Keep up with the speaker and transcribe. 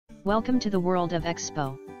Welcome to the world of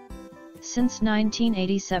Expo. Since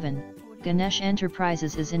 1987, Ganesh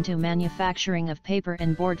Enterprises is into manufacturing of paper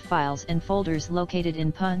and board files and folders located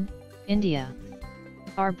in Pune, India.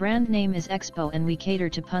 Our brand name is Expo and we cater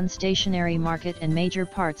to Pune stationery market and major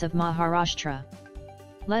parts of Maharashtra.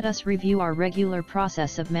 Let us review our regular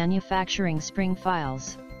process of manufacturing spring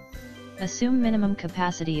files. Assume minimum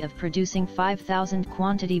capacity of producing 5,000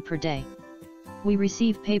 quantity per day. We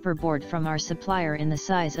receive paper board from our supplier in the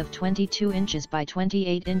size of 22 inches by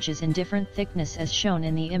 28 inches in different thickness as shown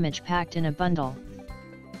in the image packed in a bundle.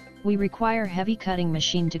 We require heavy cutting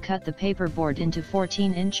machine to cut the paper board into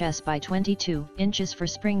 14 inches by 22 inches for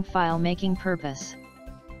spring file making purpose.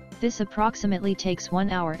 This approximately takes 1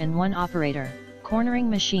 hour and 1 operator. Cornering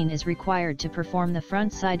machine is required to perform the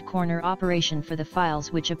front side corner operation for the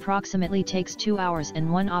files, which approximately takes 2 hours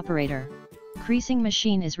and 1 operator. Creasing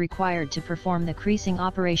machine is required to perform the creasing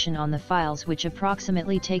operation on the files, which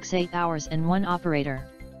approximately takes 8 hours and 1 operator.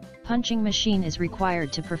 Punching machine is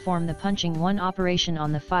required to perform the punching 1 operation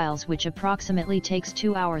on the files, which approximately takes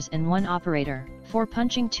 2 hours and 1 operator. For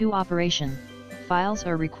punching 2 operation, files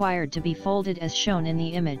are required to be folded as shown in the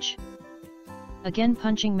image. Again,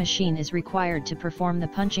 punching machine is required to perform the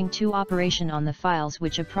punching 2 operation on the files,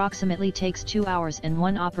 which approximately takes 2 hours and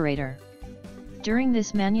 1 operator. During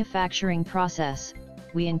this manufacturing process,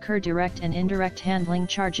 we incur direct and indirect handling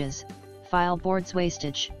charges, file boards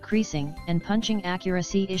wastage, creasing and punching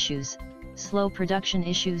accuracy issues, slow production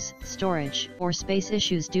issues, storage or space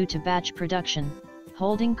issues due to batch production,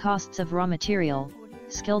 holding costs of raw material,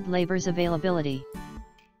 skilled labor's availability.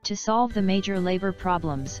 To solve the major labor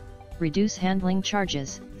problems, reduce handling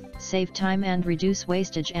charges, save time and reduce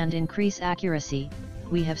wastage and increase accuracy,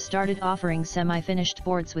 we have started offering semi-finished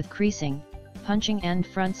boards with creasing, punching and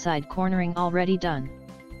front side cornering already done.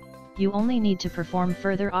 You only need to perform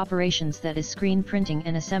further operations, that is screen printing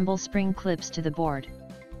and assemble spring clips to the board.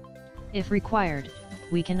 If required,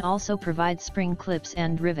 we can also provide spring clips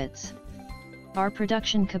and rivets. Our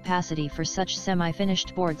production capacity for such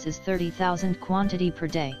semi-finished boards is 30,000 quantity per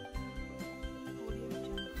day.